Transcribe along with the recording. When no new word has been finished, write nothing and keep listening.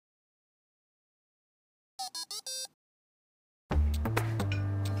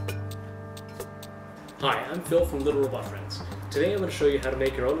Hi, I'm Phil from Little Robot Friends. Today I'm going to show you how to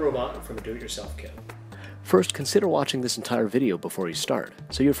make your own robot from a do-it-yourself kit. First, consider watching this entire video before you start,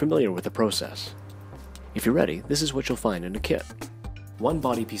 so you're familiar with the process. If you're ready, this is what you'll find in a kit. One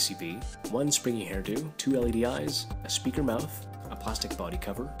body PCB, one springy hairdo, 2 LED eyes, a speaker mouth, a plastic body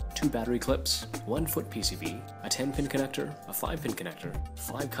cover, 2 battery clips, 1 foot PCB, a 10-pin connector, a 5-pin connector,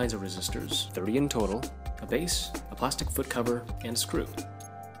 5 kinds of resistors, 30 in total, a base, a plastic foot cover, and a screw.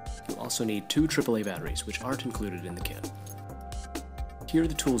 You'll also need 2 AAA batteries, which aren't included in the kit. Here are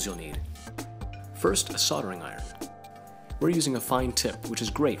the tools you'll need. First, a soldering iron. We're using a fine tip, which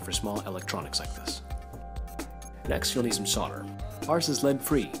is great for small electronics like this. Next, you'll need some solder. Ours is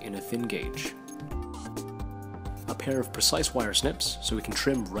lead-free in a thin gauge. A pair of precise wire snips, so we can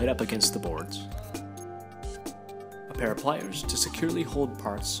trim right up against the boards. A pair of pliers to securely hold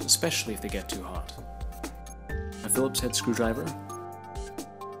parts, especially if they get too hot. A Phillips head screwdriver,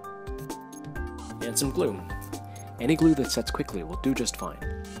 and some glue. Any glue that sets quickly will do just fine.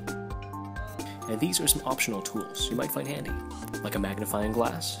 And these are some optional tools you might find handy, like a magnifying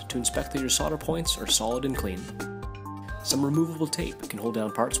glass to inspect that your solder points are solid and clean. Some removable tape can hold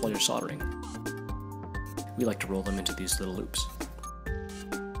down parts while you're soldering. We like to roll them into these little loops.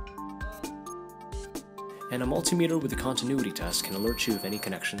 And a multimeter with a continuity test can alert you if any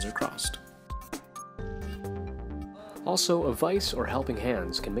connections are crossed. Also, a vise or helping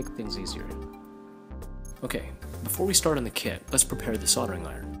hands can make things easier. Okay, before we start on the kit, let's prepare the soldering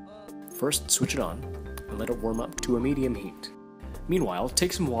iron. First, switch it on and let it warm up to a medium heat. Meanwhile,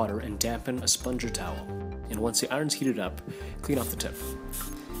 take some water and dampen a sponge or towel, and once the iron's heated up, clean off the tip.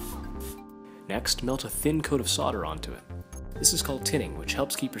 Next, melt a thin coat of solder onto it. This is called tinning, which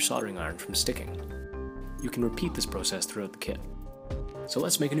helps keep your soldering iron from sticking. You can repeat this process throughout the kit. So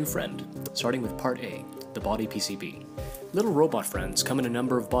let's make a new friend, starting with part A, the body PCB. Little robot friends come in a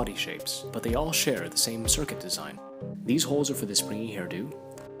number of body shapes, but they all share the same circuit design. These holes are for the springy hairdo,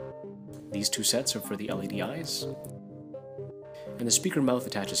 these 2 sets are for the LED eyes, and the speaker mouth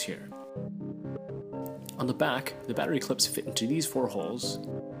attaches here. On the back, the battery clips fit into these 4 holes,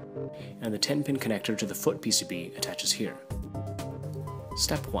 and the 10-pin connector to the foot PCB attaches here.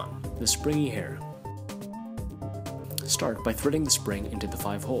 Step 1. The springy hair. Start by threading the spring into the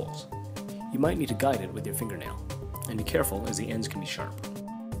 5 holes. You might need to guide it with your fingernail, and be careful as the ends can be sharp.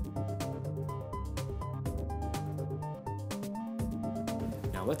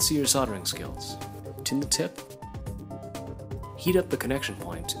 Now let's see your soldering skills. Tin the tip, heat up the connection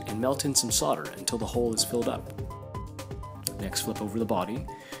point, and melt in some solder until the hole is filled up. Next, flip over the body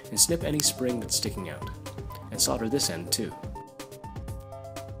and snip any spring that's sticking out, and solder this end too.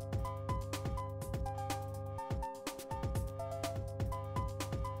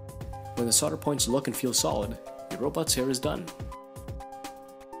 When the solder points look and feel solid, your robot's hair is done.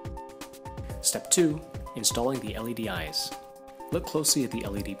 Step 2. Installing the LED eyes. Look closely at the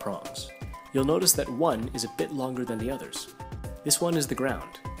LED prongs. You'll notice that one is a bit longer than the others. This one is the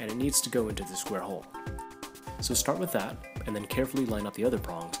ground, and it needs to go into the square hole. So start with that, and then carefully line up the other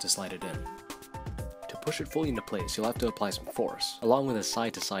prongs to slide it in. To push it fully into place, you'll have to apply some force, along with a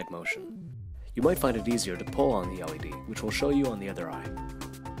side-to-side motion. You might find it easier to pull on the LED, which we'll show you on the other eye.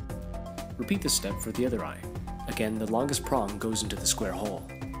 Repeat this step for the other eye. Again, the longest prong goes into the square hole.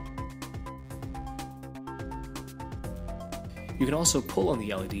 You can also pull on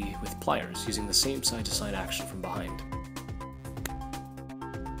the LED with pliers using the same side-to-side action from behind.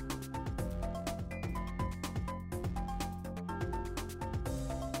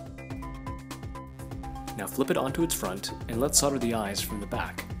 Now flip it onto its front and let's solder the eyes from the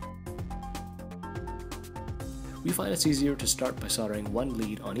back. We find it's easier to start by soldering 1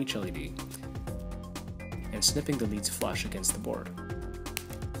 lead on each LED and snipping the leads flush against the board.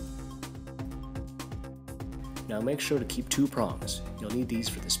 Now make sure to keep 2 prongs. You'll need these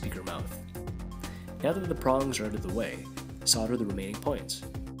for the speaker mouth. Now that the prongs are out of the way, solder the remaining points.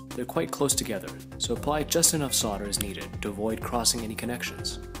 They're quite close together, so apply just enough solder as needed to avoid crossing any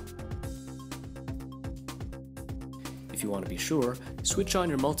connections. If you want to be sure, switch on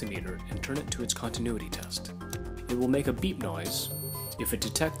your multimeter and turn it to its continuity test. It will make a beep noise if it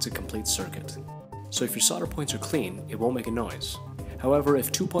detects a complete circuit. So if your solder points are clean, it won't make a noise. However,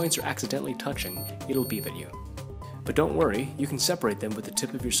 if 2 points are accidentally touching, it'll beep at you. But don't worry, you can separate them with the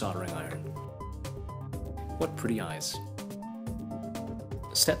tip of your soldering iron. What pretty eyes.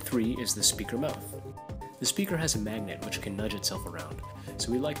 Step 3 is the speaker mouth. The speaker has a magnet which can nudge itself around,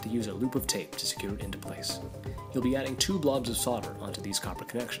 so we like to use a loop of tape to secure it into place. You'll be adding 2 blobs of solder onto these copper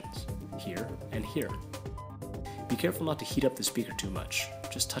connections, here and here. Be careful not to heat up the speaker too much,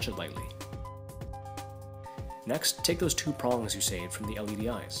 just touch it lightly. Next, take those 2 prongs you saved from the LED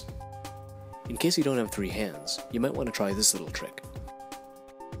eyes. In case you don't have 3 hands, you might want to try this little trick.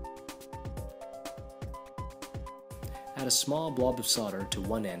 Add a small blob of solder to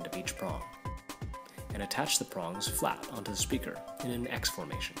one end of each prong, and attach the prongs flat onto the speaker in an X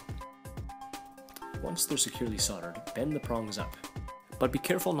formation. Once they're securely soldered, bend the prongs up, but be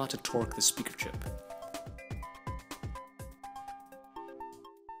careful not to torque the speaker chip.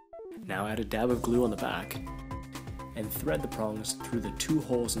 Now add a dab of glue on the back, and thread the prongs through the 2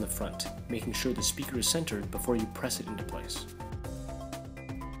 holes in the front, making sure the speaker is centered before you press it into place.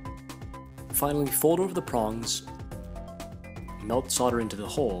 Finally, fold over the prongs, melt solder into the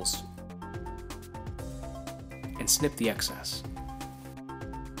holes, and snip the excess.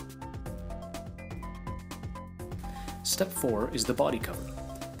 Step 4 is the body cover.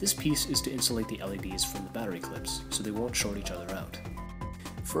 This piece is to insulate the LEDs from the battery clips so they won't short each other out.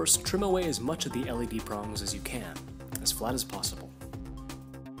 First, trim away as much of the LED prongs as you can, as flat as possible.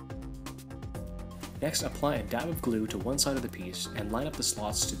 Next, apply a dab of glue to one side of the piece and line up the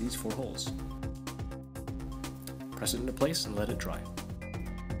slots to these 4 holes. Press it into place and let it dry.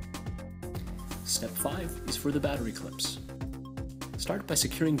 Step 5 is for the battery clips. Start by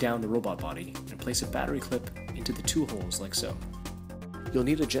securing down the robot body and place a battery clip into the 2 holes like so. You'll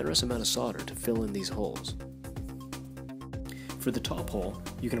need a generous amount of solder to fill in these holes. For the top hole,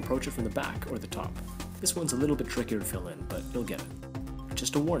 you can approach it from the back or the top. This one's a little bit trickier to fill in, but you'll get it.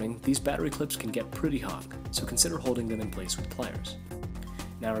 Just a warning, these battery clips can get pretty hot, so consider holding them in place with pliers.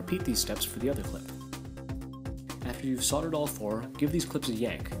 Now repeat these steps for the other clip. After you've soldered all 4, give these clips a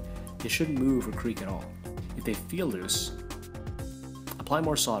yank. They shouldn't move or creak at all. If they feel loose, apply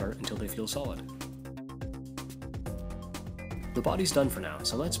more solder until they feel solid. The body's done for now,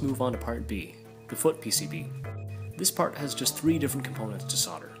 so let's move on to part B, the foot PCB. This part has just 3 different components to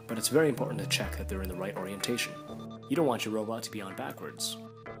solder, but it's very important to check that they're in the right orientation. You don't want your robot to be on backwards.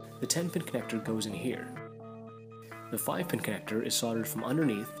 The 10-pin connector goes in here. The 5-pin connector is soldered from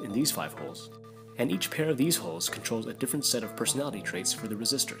underneath in these 5 holes, and each pair of these holes controls a different set of personality traits for the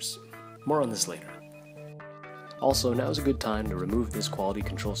resistors. More on this later. Also, now's a good time to remove this quality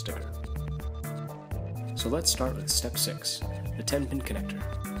control sticker. So let's start with step 6, the 10-pin connector.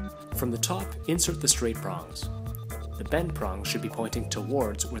 From the top, insert the straight prongs. The bent prongs should be pointing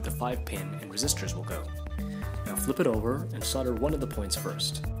towards where the 5-pin and resistors will go. Now flip it over and solder one of the points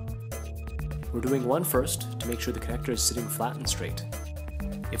first. We're doing one first to make sure the connector is sitting flat and straight.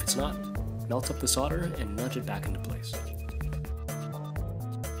 If it's not, melt up the solder and nudge it back into place.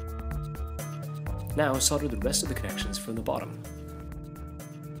 Now solder the rest of the connections from the bottom.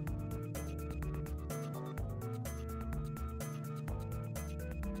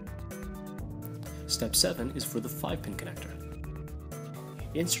 Step 7 is for the 5-pin connector.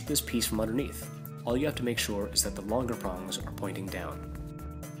 Insert this piece from underneath. All you have to make sure is that the longer prongs are pointing down.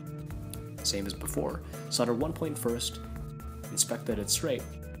 Same as before, solder one point first, inspect that it's straight,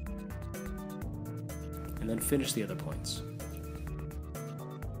 and then finish the other points.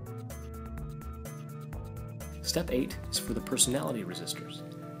 Step 8 is for the personality resistors.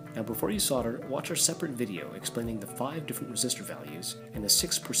 Now before you solder, watch our separate video explaining the 5 different resistor values and the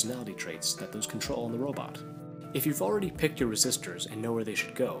 6 personality traits that those control on the robot. If you've already picked your resistors and know where they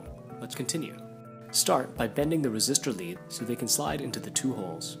should go, let's continue. Start by bending the resistor lead so they can slide into the 2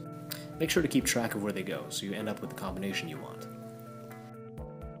 holes. Make sure to keep track of where they go so you end up with the combination you want.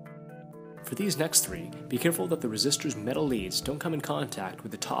 For these next 3, be careful that the resistor's metal leads don't come in contact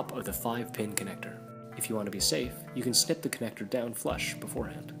with the top of the 5-pin connector. If you want to be safe, you can snip the connector down flush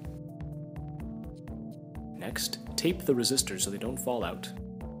beforehand. Next, tape the resistors so they don't fall out,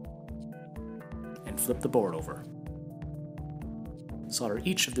 and flip the board over. Solder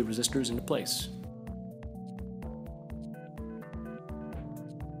each of the resistors into place.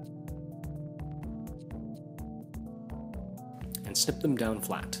 And snip them down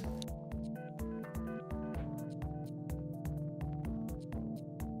flat.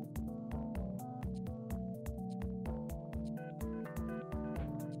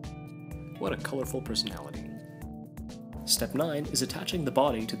 What a colorful personality. Step 9 is attaching the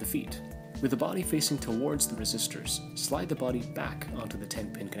body to the feet. With the body facing towards the resistors, slide the body back onto the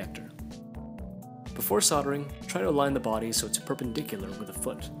 10-pin connector. Before soldering, try to align the body so it's perpendicular with the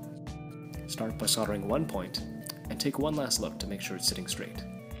foot. Start by soldering one point, and take one last look to make sure it's sitting straight.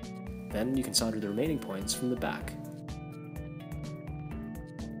 Then you can solder the remaining points from the back.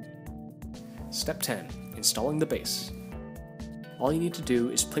 Step 10, installing the base. All you need to do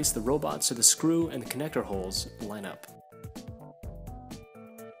is place the robot so the screw and the connector holes line up.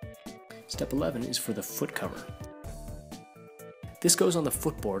 Step 11 is for the foot cover. This goes on the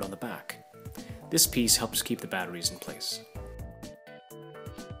footboard on the back. This piece helps keep the batteries in place.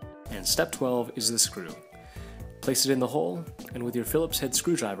 And step 12 is the screw. Place it in the hole, and with your Phillips head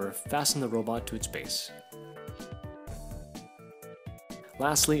screwdriver, fasten the robot to its base.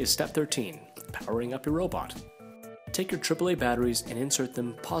 Lastly is step 13, powering up your robot. Take your AAA batteries and insert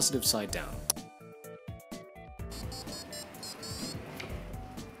them positive side down.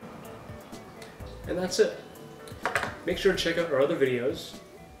 And that's it. Make sure to check out our other videos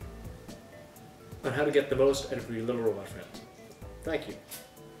on how to get the most out of your little robot friend. Thank you.